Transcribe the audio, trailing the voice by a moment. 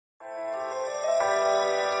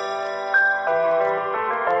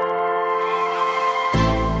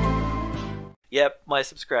My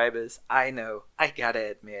subscribers, I know, I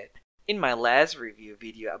gotta admit. In my last review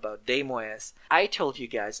video about DemoOS, I told you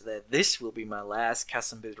guys that this will be my last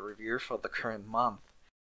custom build review for the current month.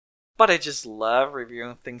 But I just love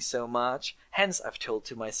reviewing things so much, hence I've told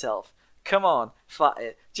to myself, come on,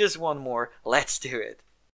 just one more, let's do it.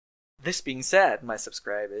 This being said, my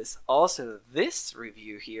subscribers, also this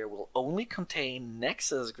review here will only contain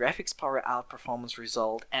Nexus graphics power outperformance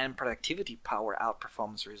result and productivity power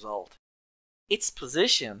outperformance result. Its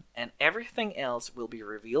position and everything else will be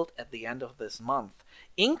revealed at the end of this month,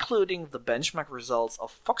 including the benchmark results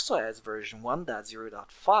of FoxOS version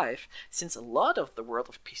 1.0.5, since a lot of the World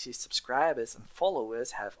of PC subscribers and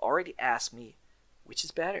followers have already asked me, which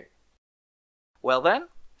is better? Well then,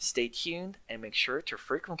 stay tuned and make sure to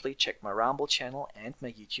frequently check my Rumble channel and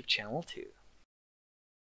my YouTube channel too.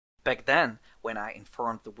 Back then, when I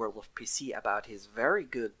informed the World of PC about his very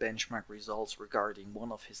good benchmark results regarding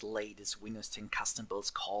one of his latest Windows 10 custom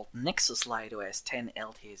builds called Nexus LiteOS 10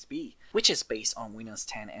 LTSB, which is based on Windows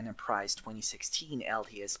 10 Enterprise 2016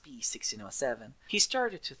 LTSB 1607, he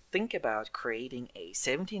started to think about creating a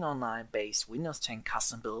 1709 based Windows 10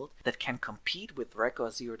 custom build that can compete with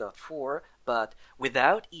RecOS 0.4, but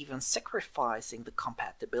without even sacrificing the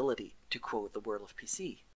compatibility, to quote the World of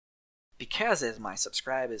PC. Because, as my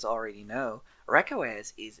subscribers already know,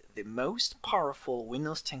 RecOS is the most powerful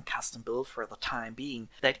Windows 10 custom build for the time being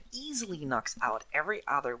that easily knocks out every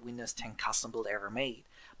other Windows 10 custom build ever made,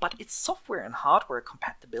 but its software and hardware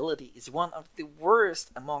compatibility is one of the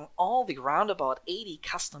worst among all the roundabout 80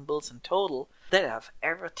 custom builds in total that I've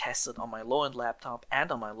ever tested on my low-end laptop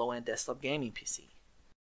and on my low-end desktop gaming PC.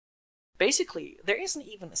 Basically, there isn't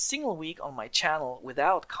even a single week on my channel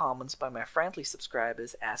without comments by my friendly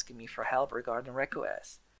subscribers asking me for help regarding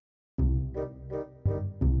RecOS.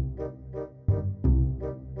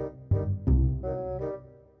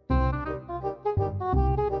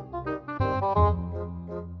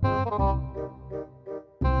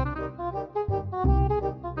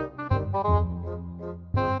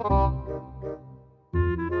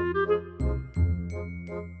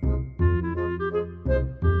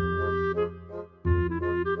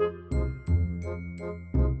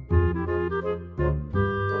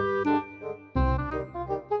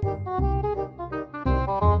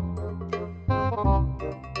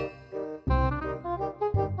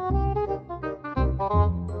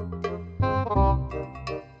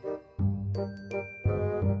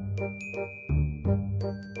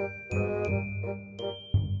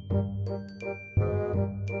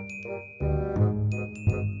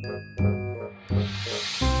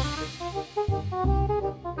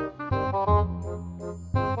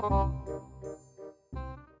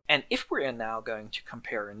 And if we are now going to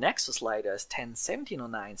compare Nexus LiteOS 10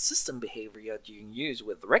 1709 system behavior during use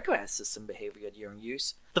with RecOS system behavior during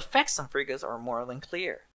use, the facts and figures are more than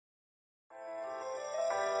clear.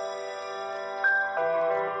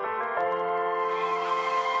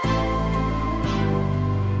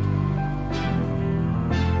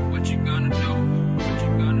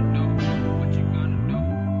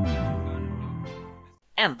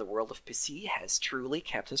 And the World of PC has truly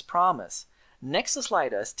kept his promise. Nexus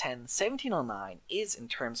LiteOS 10 1709 is, in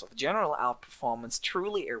terms of general outperformance,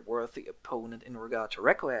 truly a worthy opponent in regard to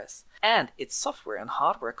RecOS, and its software and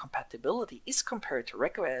hardware compatibility is, compared to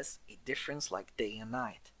RecOS, a difference like day and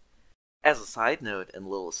night. As a side note and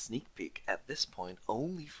little sneak peek at this point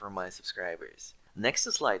only for my subscribers,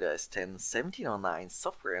 Nexus LiteOS 10 1709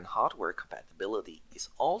 software and hardware compatibility is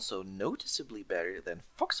also noticeably better than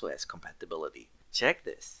FoxOS compatibility. Check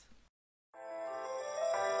this.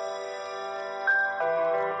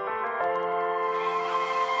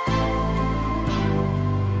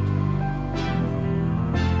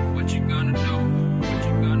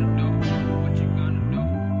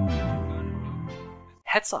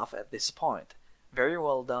 Heads off at this point. Very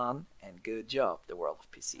well done and good job, the World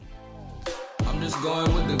of PC. I'm just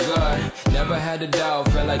going with the gut, never had a doubt,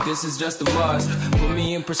 felt like this is just a must. Put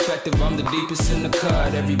me in perspective, I'm the deepest in the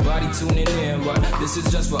cut. Everybody tuning in, but this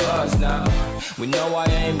is just for us now. We know I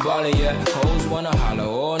ain't ballin' yet, hoes wanna holler,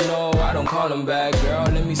 oh no, I don't call them back. Girl,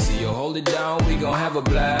 let me see you hold it down, we gon' have a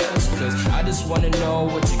blast. Cause I just wanna know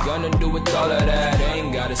what you gonna do with all of that.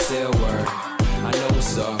 Ain't gotta say a word, I know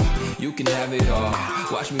what's up. You can have it all,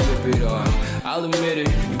 watch me rip it off. I'll admit it,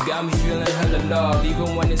 you got me feeling hella loved.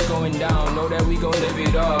 Even when it's going down, know that we gon' live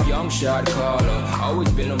it up. Young shot caller, always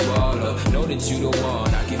been a baller. Know that you the one,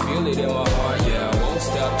 I can feel it in my heart. Yeah, I won't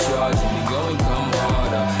stop charging, we going come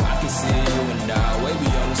harder. I can see you and I, way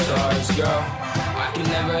beyond the stars, girl. I can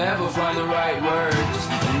never ever find the right words,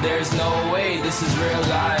 and there's no way this is real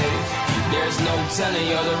life. There's no telling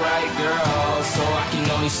you're the right girl, so so I can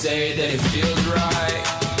only say that it feels right.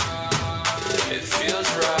 It feels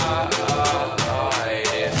right.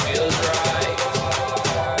 It feels right.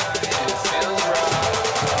 It feels right.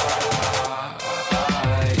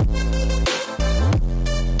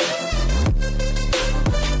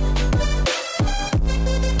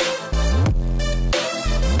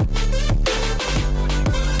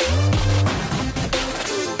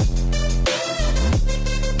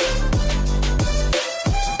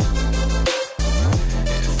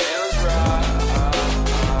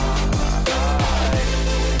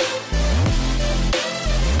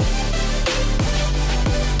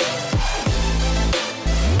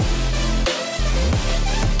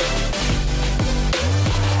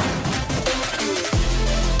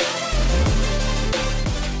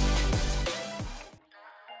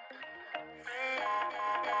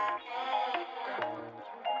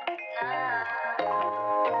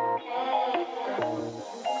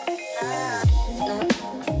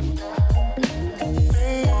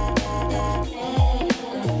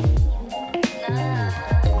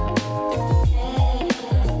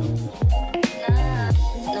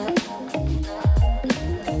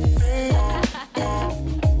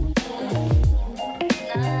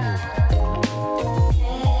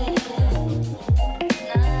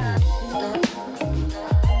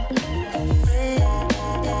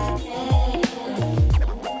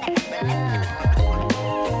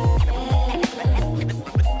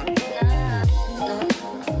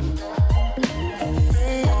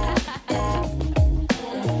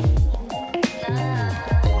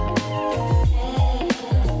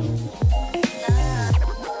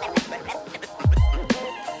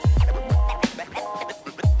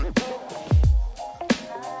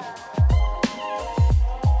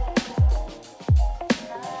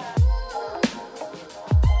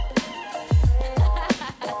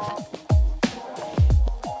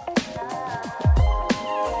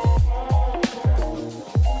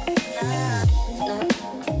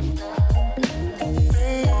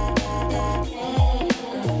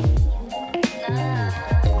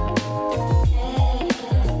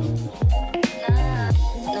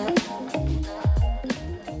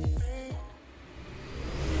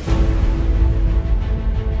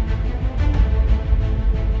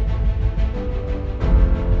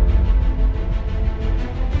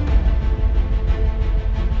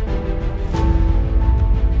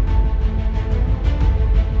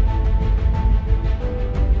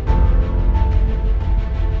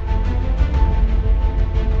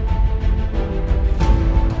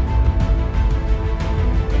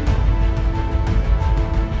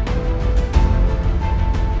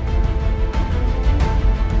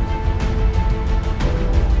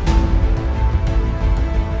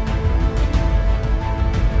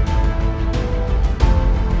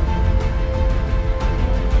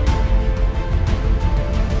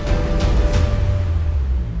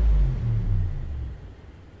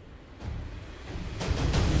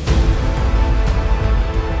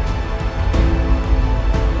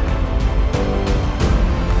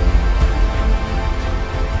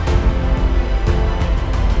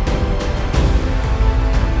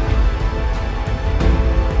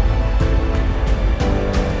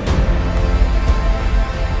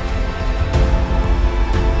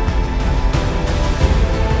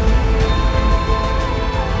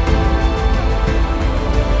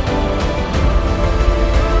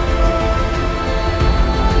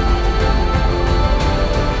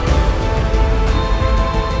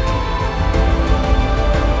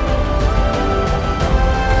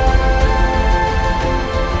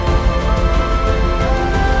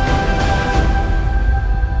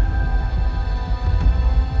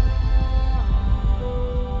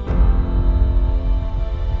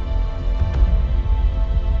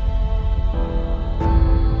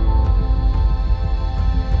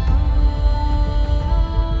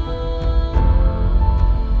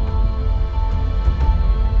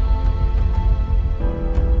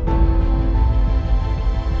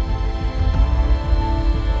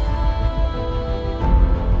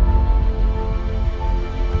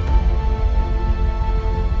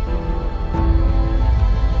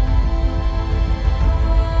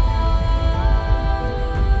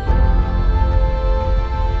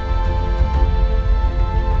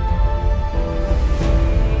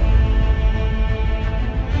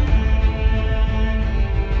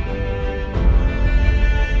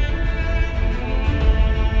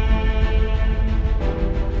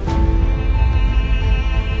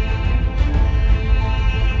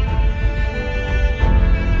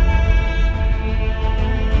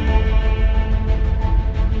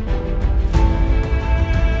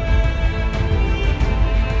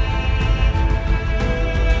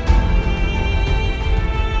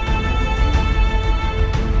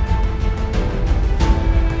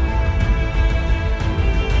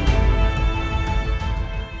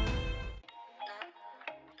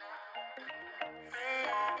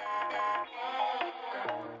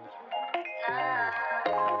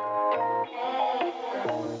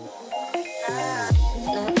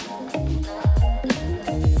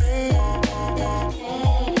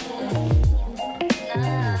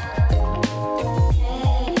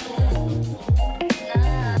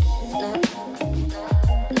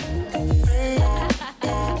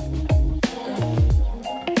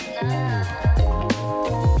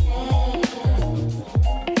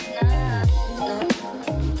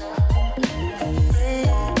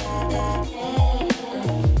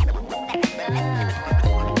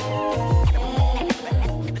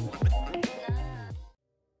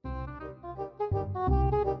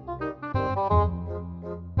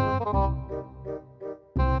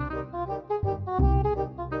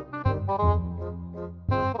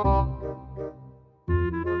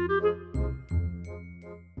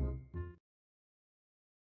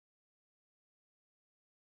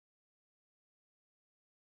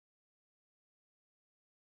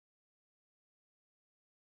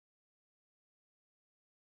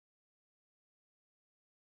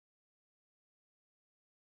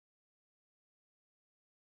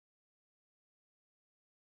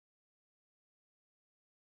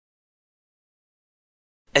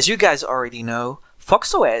 As you guys already know,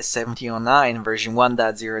 FoxOS 1709 version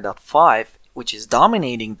 1.0.5, which is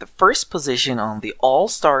dominating the first position on the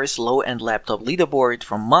All-Stars low-end laptop leaderboard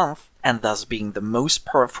for month, and thus being the most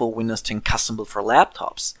powerful Windows 10 custom build for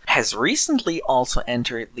laptops, has recently also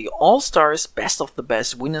entered the All-Stars Best of the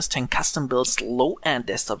Best Windows 10 custom builds low-end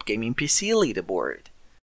desktop gaming PC leaderboard.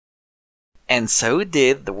 And so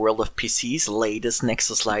did the world of PC's latest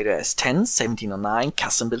Nexus LiteOS 10 1709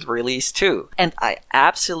 custom build release too, and I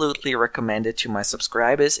absolutely recommend it to my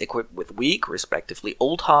subscribers equipped with weak, respectively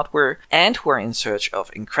old hardware, and who are in search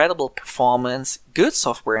of incredible performance, good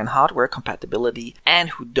software and hardware compatibility, and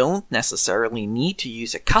who don't necessarily need to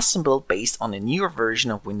use a custom build based on a newer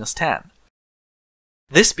version of Windows 10.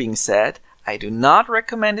 This being said, I do not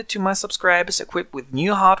recommend it to my subscribers equipped with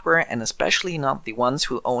new hardware, and especially not the ones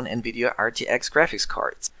who own NVIDIA RTX graphics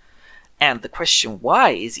cards. And the question why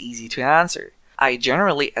is easy to answer. I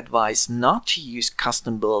generally advise not to use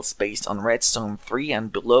custom builds based on Redstone 3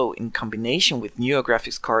 and below in combination with newer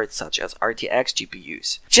graphics cards such as RTX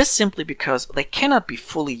GPUs, just simply because they cannot be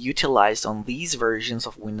fully utilized on these versions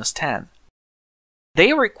of Windows 10.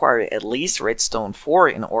 They require at least Redstone 4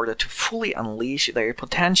 in order to fully unleash their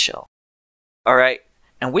potential. Alright,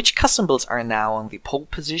 and which custom builds are now on the pole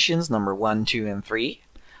positions number 1, 2, and 3?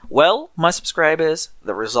 Well, my subscribers,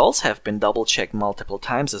 the results have been double-checked multiple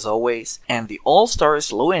times as always, and the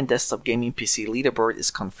All-Stars low-end desktop gaming PC leaderboard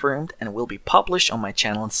is confirmed and will be published on my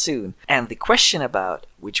channel soon, and the question about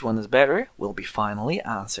which one is better will be finally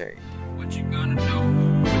answered. What you gonna do?